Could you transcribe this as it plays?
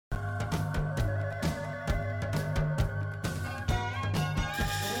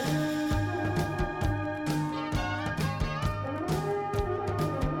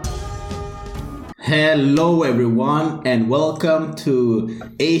Hello everyone and welcome to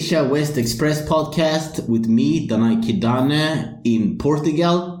Asia West Express podcast with me, Danay, in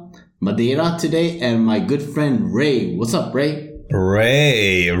Portugal, Madeira today, and my good friend Ray. What's up, Ray?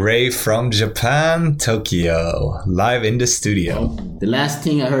 Ray from Japan, Tokyo, live in the studio. The last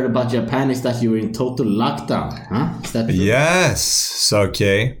thing I heard about Japan is that you were in total lockdown, huh? Is that true? Yes,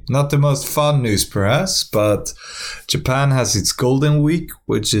 okay. Not the most fun news perhaps, but Japan has its Golden Week,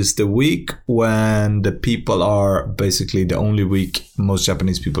 which is the week when the people are basically the only week most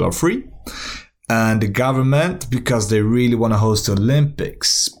Japanese people are free. And the government, because they really want to host the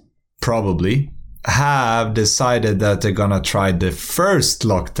Olympics, probably, have decided that they're gonna try the first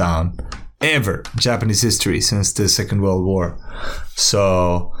lockdown ever Japanese history since the Second World War.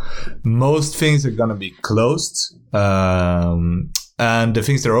 So most things are gonna be closed, and the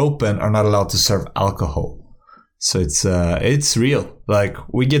things that are open are not allowed to serve alcohol. So it's real. Like,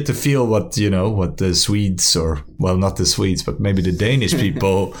 we get to feel what the Swedes, or well, not the Swedes, but maybe the Danish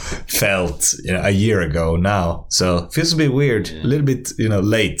people felt a year ago now. So it feels a bit weird, a little bit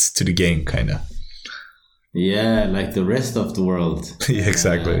late to the game, kind of. Yeah, like the rest of the world. Yeah,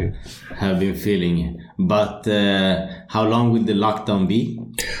 exactly. Have been feeling. But how long will the lockdown be?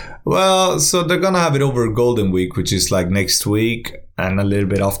 Well, so they're going to have it over Golden Week, which is like next week and a little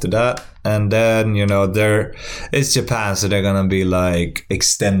bit after that. And then, it's Japan, so they're going to be like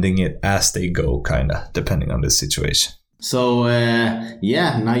extending it as they go, kind of, depending on the situation. So,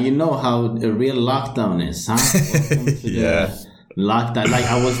 now you know how a real lockdown is, huh? Yeah. Lockdown. Like,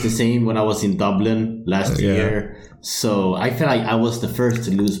 I was the same when I was in Dublin last year. So I feel like I was the first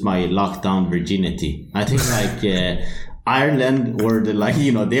to lose my lockdown virginity. I think Ireland were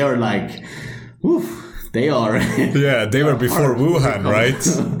they are like, woof, they are. Yeah, they were before Wuhan, right?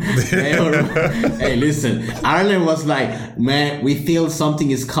 Hey, listen, Ireland was like, man, we feel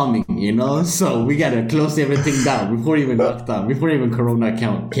something is coming, so we gotta close everything down before even lockdown, before even Corona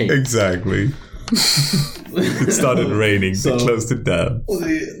came. Exactly. It started raining, so they closed it down.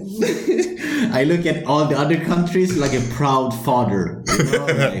 I look at all the other countries like a proud father,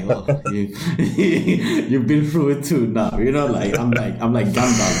 you've been through it too now, I'm like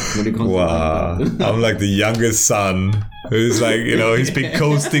Gandalf when it comes to lockdown. I'm like the youngest son who's like, he's been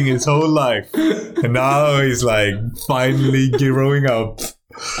coasting his whole life, and now he's like finally growing up.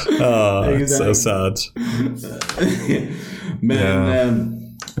 Exactly. It's so sad. Man,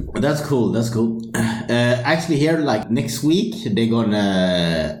 That's cool. Actually, here, like next week, they're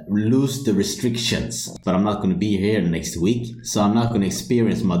gonna lose the restrictions, but I'm not gonna be here next week, so I'm not gonna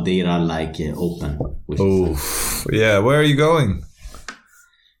experience Madeira open. Yeah. Where are you going?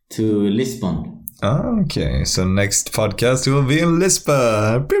 To Lisbon. Okay, so next podcast will be in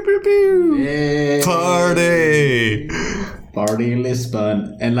Lisbon. Pew, pew, pew. Yay. Party in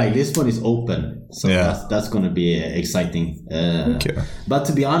Lisbon, and Lisbon is open, so that's gonna be exciting. Okay. But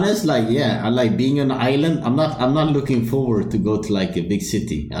to be honest, I like being on an island. I'm not looking forward to go to a big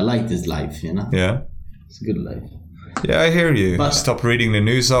city. I like this life, Yeah, it's a good life. Yeah, I hear you. But stop reading the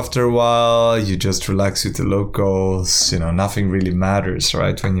news after a while. You just relax with the locals. Nothing really matters,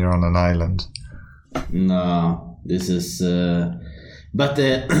 right, when you're on an island. No, this is. But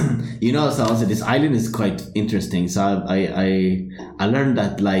so also this island is quite interesting. So I learned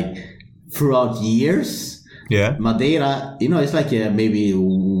that throughout years, Madeira, it's maybe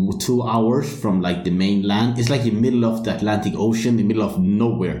 2 hours from the mainland. It's in the middle of the Atlantic Ocean, in the middle of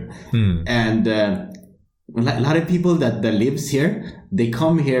nowhere. And a lot of people that lives here, they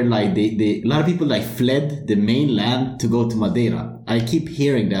come here a lot of people fled the mainland to go to Madeira. I keep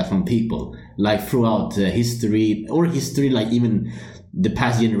hearing that from people throughout history, even the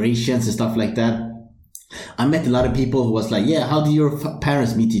past generations and stuff like that. I met a lot of people who was how do your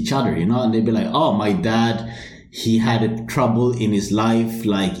parents meet each other, and they'd be like, oh, my dad, he had a trouble in his life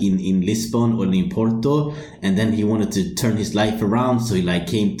in Lisbon or in Porto, and then he wanted to turn his life around, so he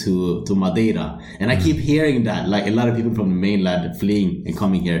came to Madeira. And I keep hearing that a lot of people from the mainland fleeing and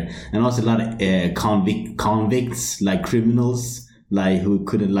coming here, and also a lot of convicts, criminals who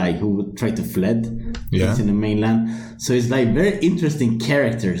couldn't who tried to fled to the mainland. So it's very interesting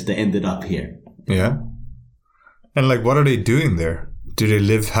characters that ended up here. Yeah. And what are they doing there? Do they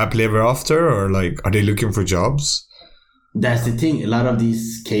live happily ever after, or are they looking for jobs? That's the thing. A lot of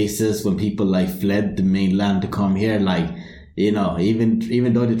these cases when people fled the mainland to come here,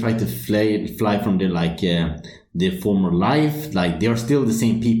 even though they tried to fly from their former life, they are still the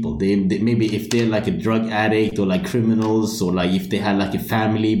same people. They maybe if they're a drug addict or criminals, or if they had a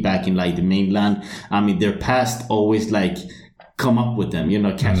family back in the mainland, their past always come up with them,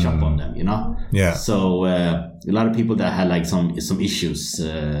 catch up on them, Yeah. So a lot of people that had some issues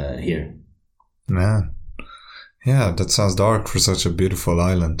here. Man. Yeah, that sounds dark for such a beautiful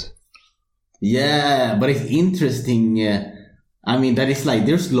island. Yeah, but it's interesting. I mean, that is like,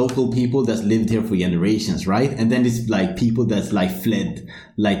 there's local people that's lived here for generations, right? And then it's like people that's like fled,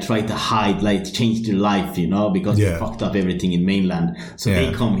 like try to hide, like change their life, you know, because they fucked up everything in mainland. So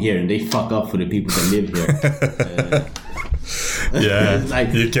they come here and they fuck up for the people that live here. Yeah,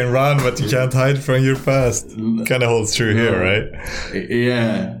 like, you can run, but you can't hide from your past. Kind of holds true here, right?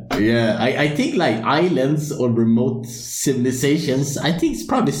 Yeah. I think like islands or remote civilizations, I think it's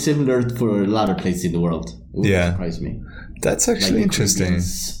probably similar for a lot of places in the world. It wouldn't surprise me. That's actually like interesting.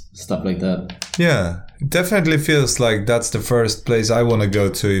 Stuff like that. Yeah, it definitely feels like that's the first place I want to go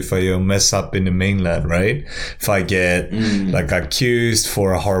to if I mess up in the mainland, right? If I get like accused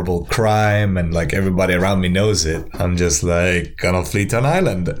for a horrible crime and like everybody around me knows it, I'm just like gonna flee to an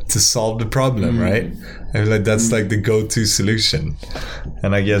island to solve the problem, right? I feel like that's like the go-to solution.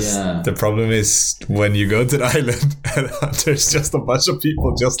 And I guess the problem is when you go to the island and there's just a bunch of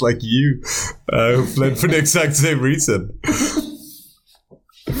people just like you who fled for the exact same reason.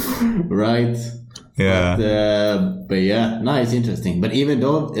 Right. Yeah. But yeah, no, it's interesting. But even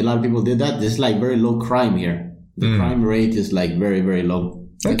though a lot of people did that, there's like very low crime here. The crime rate is like very, very low.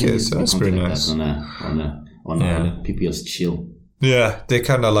 Okay, so that's pretty nice. On people just chill. Yeah, they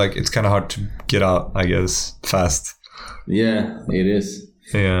kind of like, it's kind of hard to get out, I guess, fast. Yeah, it is.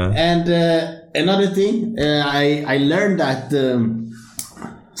 Yeah. And another thing, I learned that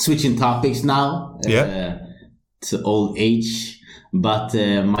switching topics now to old age. But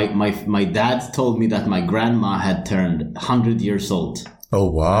my dad told me that my grandma had turned 100 years old.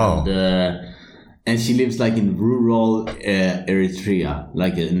 Oh, wow. And she lives like in rural Eritrea,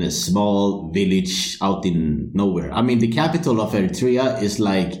 like in a small village out in nowhere. I mean, the capital of Eritrea is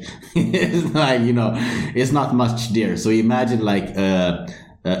like, it's like, you know, it's not much there. So imagine like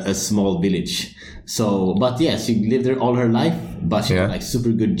a small village. So, but yeah, she lived there all her life, but she had like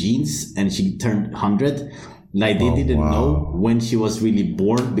super good genes and she turned 100. Like they didn't know when she was really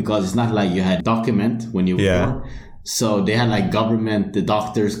born because it's not like you had document when you were born. So they had like government, the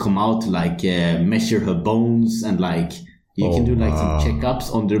doctors come out to like measure her bones and like you can do like some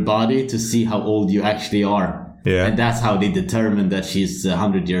checkups on their body to see how old you actually are. Yeah. And that's how they determined that she's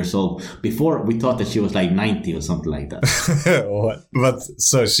 100 years old. Before we thought that she was like 90 or something like that. But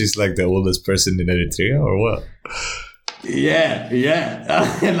so she's like the oldest person in Eritrea or what? Yeah.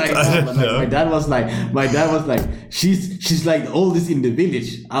 Like, my dad was like, she's like the oldest in the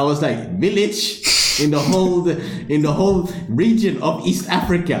village. I was like, village in the whole region of East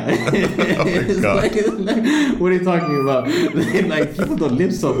Africa. Like, what are you talking about? Like people don't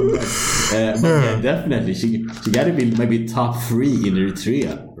live so much. But yeah, definitely, she got to be maybe top 3 in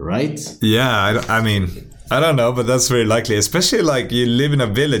Eritrea, right? Yeah, I mean. I don't know, but that's very likely. Especially like you live in a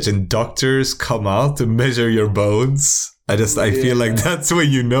village and doctors come out to measure your bones. I feel like that's when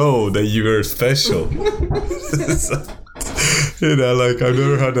you know that you are special. You know, like I've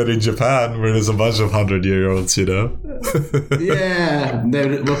never heard that in Japan where there's a bunch of 100-year-olds, you know? Yeah,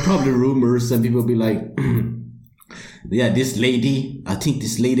 there were probably rumors and people will be like, yeah, I think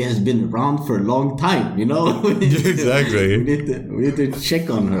this lady has been around for a long time, you know? Exactly. We need to check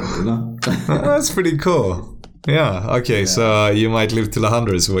on her, you know? That's pretty cool. Yeah, okay, so you might live till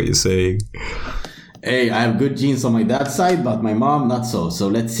 100 is what you're saying. Hey, I have good genes on my dad's side, but my mom, not so. So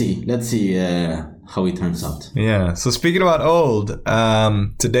let's see how it turns out. Yeah, so speaking about old,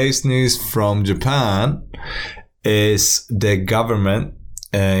 today's news from Japan is the government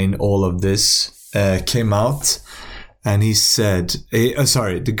in all of this came out. And he said,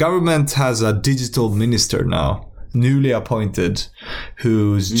 the government has a digital minister now, newly appointed,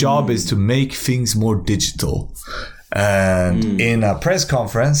 whose job is to make things more digital. And in a press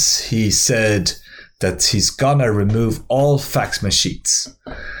conference, he said that he's gonna remove all fax machines.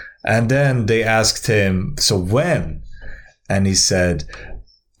 And then they asked him, so when? And he said,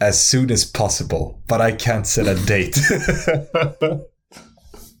 as soon as possible, but I can't set a date.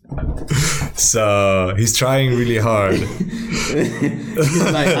 So he's trying really hard.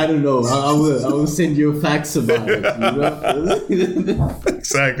 He's like, I don't know, I will send you a fax about it, you know?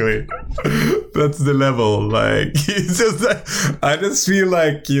 Exactly. That's the level. Like, he's just like, I just feel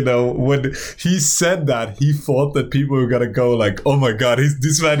like, you know, when he said that, he thought that people were gonna go like, oh my god,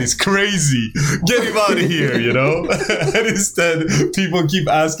 this man is crazy, get him out of here, you know? And instead people keep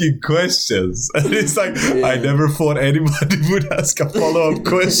asking questions, and it's like, I never thought anybody would ask a follow-up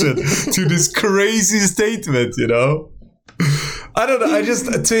question to this crazy statement, you know? I don't know. I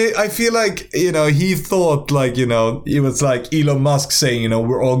feel like, he thought like, it was like Elon Musk saying,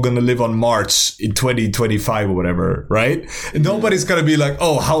 we're all going to live on Mars in 2025 or whatever, right? And nobody's going to be like,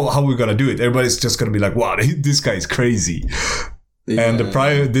 oh, how are we going to do it? Everybody's just going to be like, wow, this guy is crazy. Yeah. And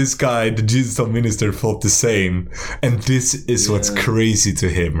this guy, the digital minister, thought the same. And this is what's crazy to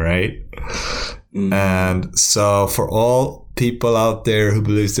him, right? Mm. And so for all people out there who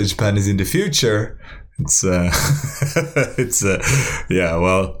believes that Japan is in the future,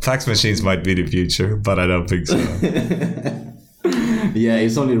 fax machines might be the future, but I don't think so. Yeah,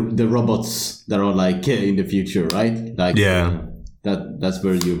 it's only the robots that are like in the future, right? Like, that's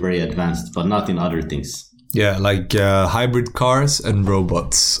where you're very advanced, but not in other things. Yeah, like hybrid cars and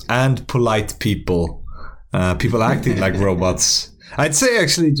robots and polite people, people acting like robots. I'd say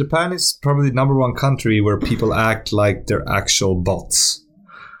actually Japan is probably the number one country where people act like they're actual bots.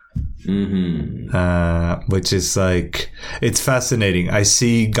 Mm-hmm. Which is like, it's fascinating. I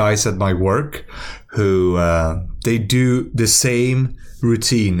see guys at my work who they do the same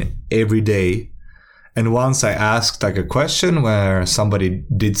routine every day. And once I asked like a question where somebody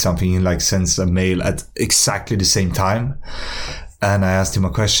did something and like sends a mail at exactly the same time, and I asked him a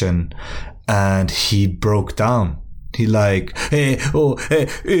question and he broke down. He like, So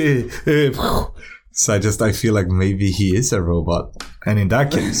I feel like maybe he is a robot. And in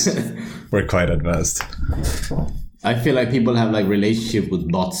that case, we're quite advanced. I feel like people have like relationship with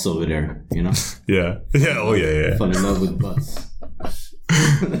bots over there, Yeah. Yeah. Oh, yeah. Fall in love with bots.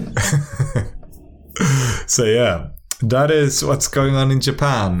 So, yeah, that is what's going on in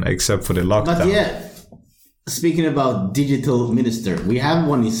Japan, except for the lockdown. But yeah, speaking about digital minister, we have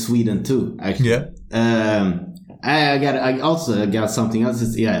one in Sweden too, actually. Yeah. I also got something else.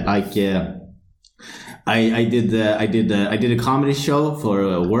 I did a comedy show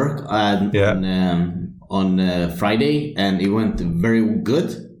for work on Friday, and it went very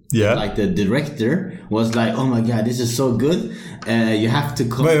good. Yeah. Like the director was like, "Oh my god, this is so good! You have to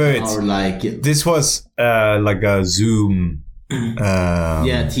come." Wait. Our like. This was like a Zoom.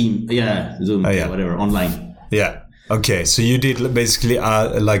 Zoom. Whatever, online. Yeah. Okay, so you did basically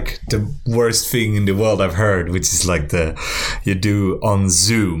like the worst thing in the world I've heard, which is like you do on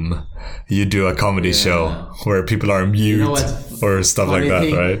Zoom, you do a comedy show where people are mute or stuff like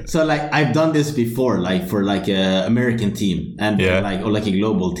that, right? So like I've done this before, like for like a American team and or like a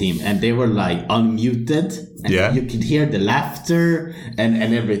global team, and they were like unmuted, and you could hear the laughter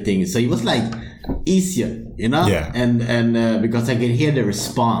and everything. So it was like easier, and because I could hear the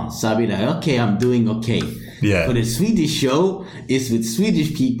response, so I'd be like, okay, I'm doing okay. Yeah. But the Swedish show is with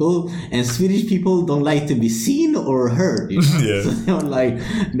Swedish people, and Swedish people don't like to be seen or heard. Yeah. So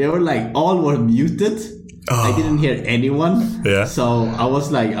they were like all were muted. Oh. I didn't hear anyone. Yeah. So I was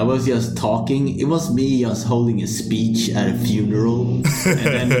just talking. It was me just holding a speech at a funeral.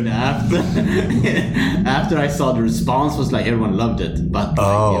 And then after I saw the response was like everyone loved it. But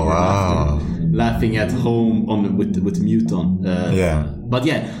laughing at home with mute on. But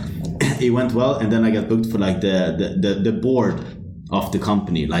yeah. It went well, and then I got booked for like the board of the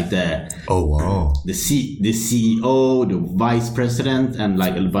company, like the CEO, the vice president, and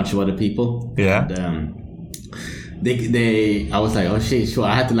like a bunch of other people. Yeah. And, I was like, oh shit, sure.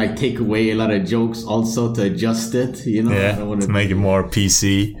 I had to like take away a lot of jokes also to adjust it, Yeah, to make it more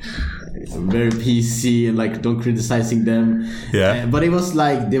PC. Very PC, and like don't criticizing them. Yeah. But it was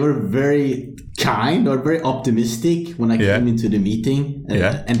like they were very kind or very optimistic when I came into the meeting.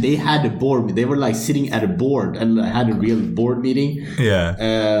 And they had a board. They were like sitting at a board and had a real board meeting. Yeah.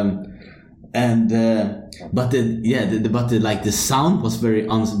 But the sound was very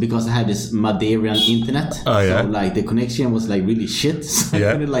because I had this Madeiran internet. Oh, yeah. So like the connection was like really shit. So I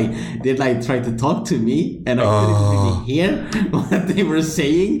couldn't they tried to talk to me and I couldn't really hear what they were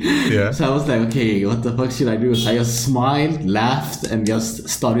saying. Yeah. So I was like, okay, what the fuck should I do? So I just smiled, laughed, and just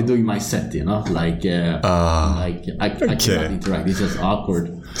started doing my set. I cannot interact. It's just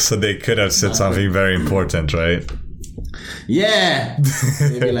awkward. So they could have said something very important, right? Yeah.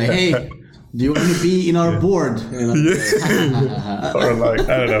 They'd be like, hey. Do you want to be in our board? Or like,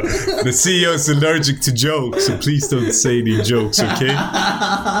 I don't know. The CEO is allergic to jokes, so please don't say any jokes, okay?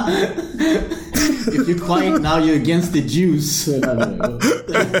 If you're quiet now, you're against the Jews.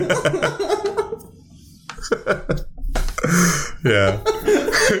 Yeah.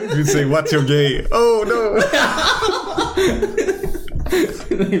 You say, what, you're gay? Oh, no.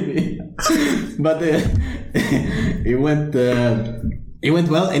 But it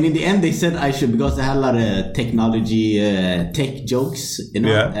went well, and in the end they said I should, because I had a lot of technology tech jokes,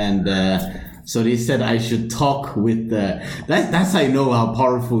 and So they said I should talk with that's how I know how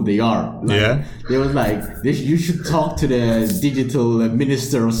powerful they are. Like, they was like, you should talk to the digital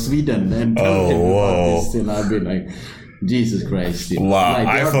minister of Sweden and tell him about this. And I've been like, Jesus Christ. You know? Wow, like,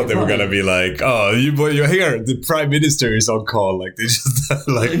 I thought they were going to be like, oh, you're here, the prime minister is on call. Like, they just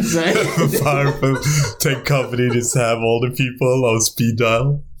like powerful tech company just have all the people on speed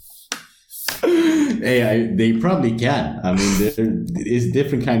dial. Hey, they probably can. I mean, it's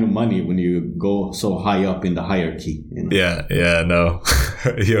different kind of money when you go so high up in the hierarchy. You know? Yeah, no,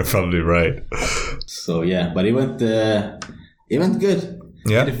 you're probably right. So yeah, but it went good.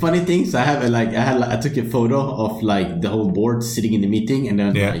 Yeah. And the funny things I took a photo of like the whole board sitting in the meeting, and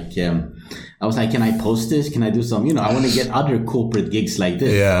then I was like, can I post this? Can I do some? You know, I want to get other corporate gigs like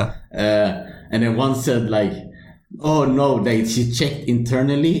this. Yeah. And then one said like, oh no, she checked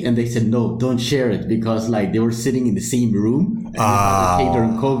internally and they said, no, don't share it, because like they were sitting in the same room and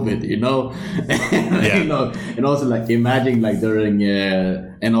during COVID, you know? You know, and also like imagine like during,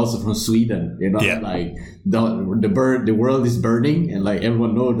 and also from Sweden, you know, like the world is burning and like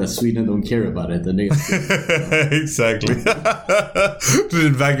everyone knows that Sweden don't care about it. And they exactly.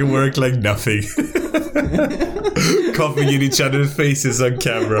 Back at work like nothing. Coughing in each other's faces on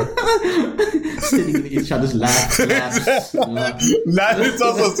camera. Sitting in each other's laps. It's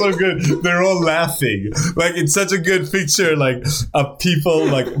also so good. They're all laughing. Like, it's such a good picture, like, of people,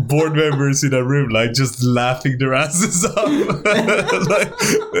 like, board members in a room, like, just laughing their asses off. Like,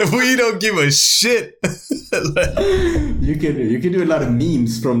 we don't give a shit. Like, you can do a lot of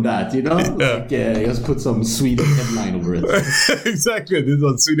memes from that, you know? Like, just put some Sweden headline over it. Exactly. This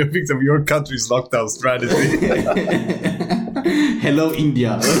one, Sweden thinks of your country's lockdown strategy. Hello,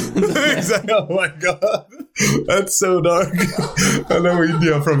 India. Exactly. Oh my god, that's so dark. Hello,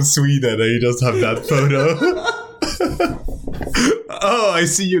 India from Sweden, and you just have that photo. Oh, I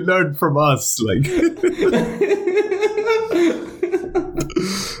see you learned from us. Like,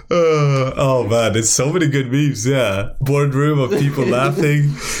 oh man, there's so many good memes. Yeah, boardroom of people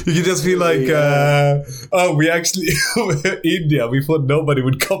laughing. You can just be like, oh, we actually India. We thought nobody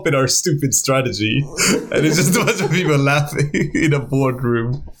would copy our stupid strategy, and it's just a bunch of people laughing in a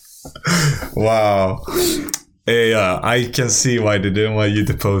boardroom. Wow. Yeah, I can see why they didn't want you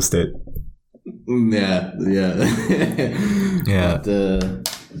to post it. Yeah.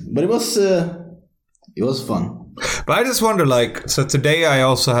 But it was fun. But I just wonder, like, so today I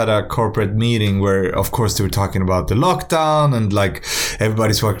also had a corporate meeting where, of course, they were talking about the lockdown and, like,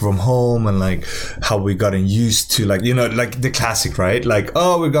 everybody's working from home and, like, how we gotten used to, like, you know, like the classic, right? Like,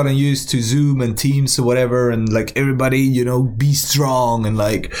 oh, we gotten used to Zoom and Teams or whatever. And, like, everybody, you know, be strong and,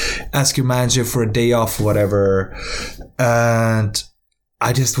 like, ask your manager for a day off or whatever. And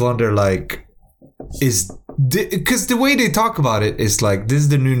I just wonder, like, because the way they talk about it is like, this is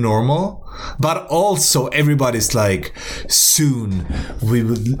the new normal, but also everybody's like, soon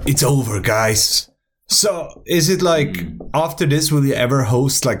it's over, guys. So is it like, after this, will you ever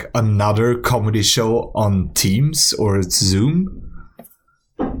host like another comedy show on Teams or Zoom?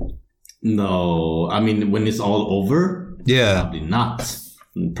 No, I mean, when it's all over,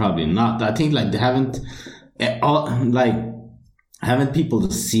 probably not. I think like they haven't people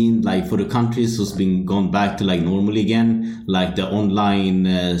seen, like, for the countries who's been gone back to like normal again, like the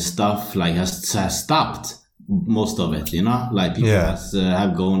online stuff like has stopped most of it, you know, like people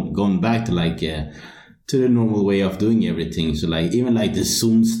have gone back to like to the normal way of doing everything. So like even like the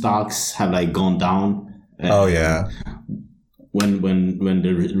Zoom stocks have like gone down. When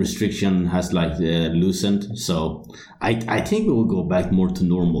the restriction has like loosened. So I think we will go back more to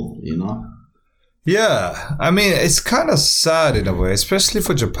normal, you know. Yeah, I mean, it's kind of sad in a way, especially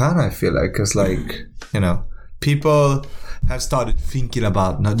for Japan, I feel like, because, like, you know, people have started thinking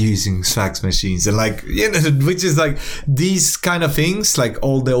about not using fax machines and, like, you know, which is like these kind of things, like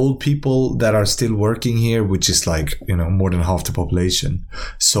all the old people that are still working here, which is like, you know, more than half the population,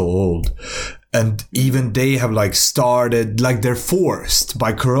 so old. And even they have like started, like they're forced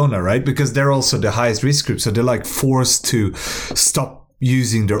by Corona, right? Because they're also the highest risk group. So they're like forced to stop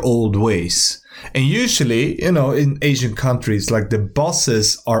using their old ways. And usually, you know, in Asian countries, like the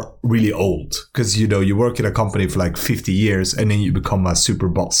bosses are really old because, you know, you work in a company for like 50 years and then you become a super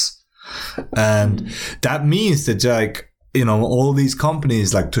boss. And that means that, like, you know, all these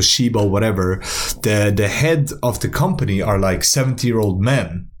companies like Toshiba or whatever, the head of the company are like 70-year-old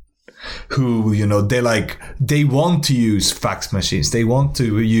men who, you know, they want to use fax machines. They want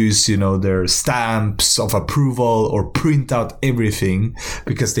to use, you know, their stamps of approval or print out everything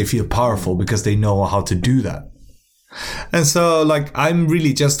because they feel powerful, because they know how to do that. And so, like, I'm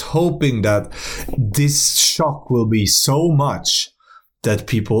really just hoping that this shock will be so much that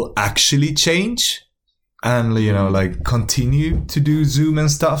people actually change and, you know, like continue to do Zoom and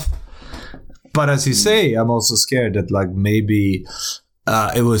stuff. But as you say, I'm also scared that like maybe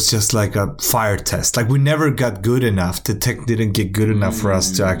it was just like a fire test. Like we never got good enough. The tech didn't get good enough for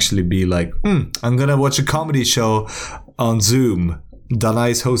us to actually be like, I'm going to watch a comedy show on Zoom.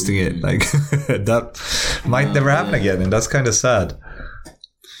 Danay is hosting it. Like that might never happen again. And that's kind of sad.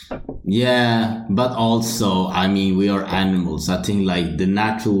 Yeah, but also, I mean, we are animals. I think like the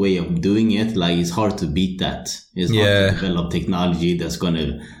natural way of doing it, like it's hard to beat that. It's hard to develop technology that's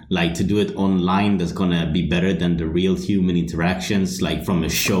gonna like to do it online. That's gonna be better than the real human interactions, like from a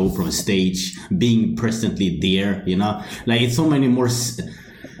show, from a stage, being presently there. You know, like it's so many more. Senses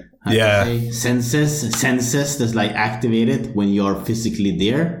that's like activated when you're physically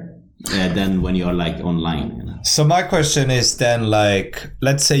there than when you're like online. You know? So my question is then, like,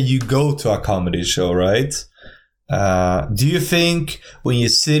 let's say you go to a comedy show, right? Do you think when you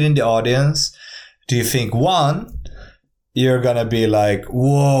sit in the audience, do you think, one, you're gonna be like,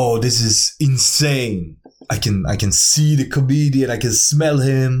 whoa, this is insane. I can see the comedian, I can smell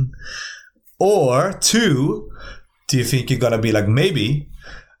him. Or two, do you think you're gonna be like, maybe,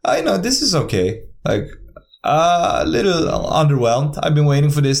 I know this is okay. Like, a little underwhelmed. I've been waiting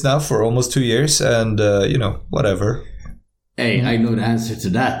for this now for almost 2 years, and you know, whatever. Hey, I know the answer to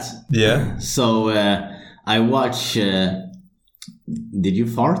that. Yeah. So I watch. Did you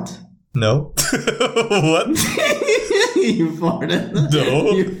fart? No. What? You farted?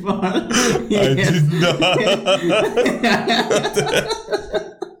 No. You farted? I did not.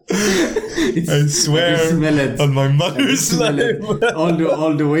 I swear on my mother's life. all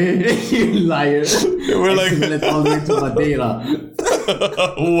the way, you liar. We're like, smell it all the way to Madeira.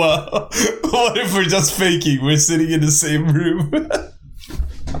 Wow. What if we're just faking? We're sitting in the same room.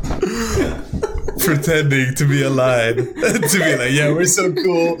 Pretending to be alive. To be like, yeah, we're so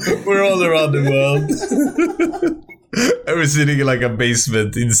cool. We're all around the world. And we're sitting in like a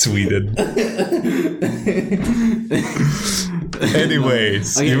basement in Sweden.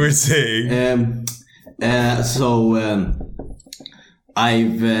 Anyways, okay. You were saying. I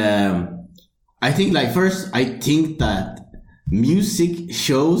think like first, I think that music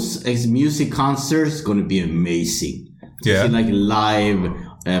shows, music concerts, gonna be amazing. Yeah. See, like live.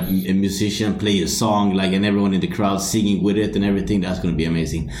 A musician play a song, like, and everyone in the crowd singing with it and everything. That's going to be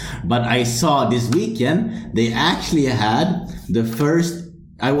amazing. But I saw this weekend they actually had the first.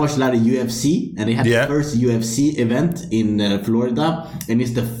 I watched a lot of UFC, and they had the first UFC event in Florida, and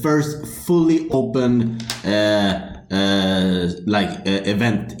it's the first fully open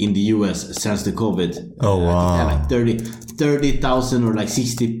event in the US since the COVID. Oh wow! Like 30,000 or like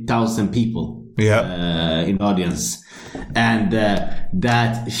 60,000 people. In the audience. And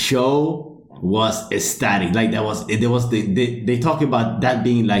that show was ecstatic. Like they talk about that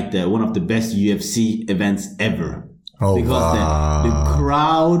being like one of the best UFC events ever. Oh, because the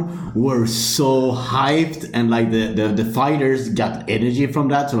crowd were so hyped, and like the fighters got energy from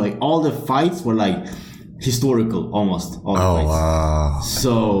that. So like all the fights were like historical, almost all the fights. Wow.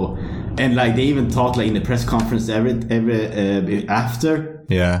 So, and like they even talked like in the press conference every after.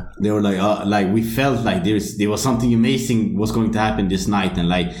 Yeah, they were like we felt like there was something amazing was going to happen this night, and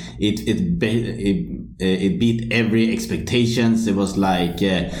like it beat every expectations. It was like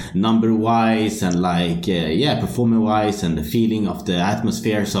number wise and like performance wise, and the feeling of the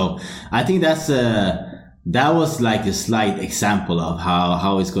atmosphere. So I think that was like a slight example of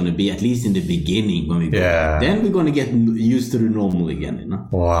how it's going to be, at least in the beginning when we go. Yeah. Then we're going to get used to the normal again, you know.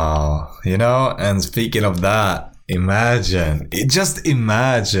 Wow, you know. And speaking of that. Just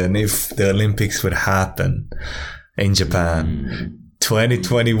imagine if the Olympics would happen in Japan.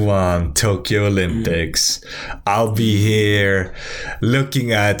 2021 Tokyo Olympics. I'll be here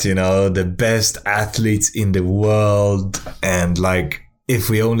looking at, you know, the best athletes in the world, and like, if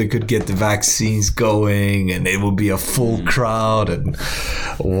we only could get the vaccines going, and it will be a full crowd, and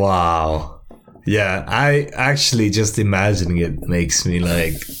wow. Yeah, I actually just imagining it makes me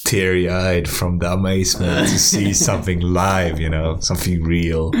like teary-eyed from the amazement to see something live, you know, something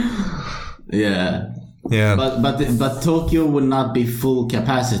real. Yeah. Yeah. But Tokyo would not be full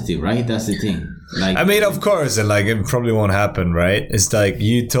capacity, right? That's the thing. Like, I mean, of course, and like it probably won't happen, right? It's like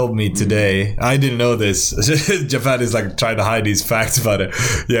you told me today. I didn't know this. Japan is like trying to hide these facts about it.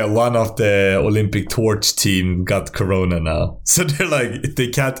 Yeah, one of the Olympic torch team got corona now, so they're like they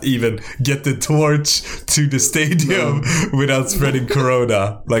can't even get the torch to the stadium without spreading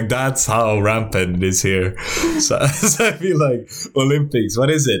corona. Like that's how rampant it is here. So I feel like Olympics. What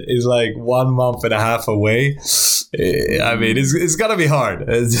is it? It's like 1 month and a half away. I mean, it's gonna be hard.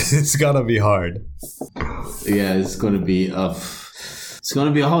 It's gonna be hard. Yeah, it's gonna be It's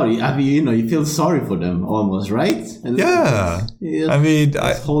gonna be hard. I mean, you know, you feel sorry for them almost, right? And yeah. I mean,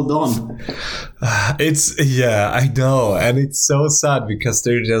 hold on. I know, and it's so sad because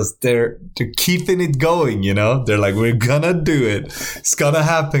they're keeping it going. You know, they're like, we're gonna do it. It's gonna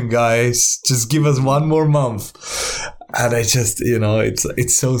happen, guys. Just give us one more month. And I just, you know,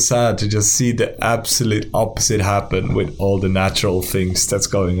 it's so sad to just see the absolute opposite happen with all the natural things that's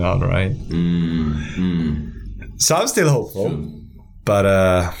going on, right? So I'm still hopeful. But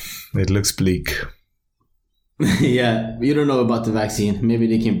it looks bleak. Yeah, you don't know about the vaccine. Maybe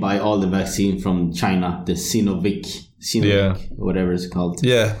they can buy all the vaccine from China, the Sinovac, whatever it's called.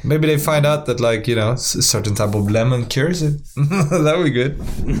 Yeah, maybe they find out that, like, you know, a certain type of lemon cures it. That would be good.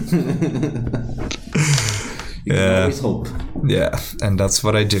 You can always hope. Yeah, and that's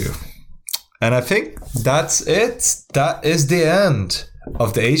what I do. And I think that's it. That is the end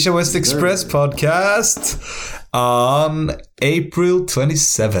of the Asia West Express podcast on April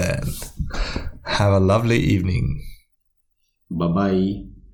 27th. Have a lovely evening. Bye-bye.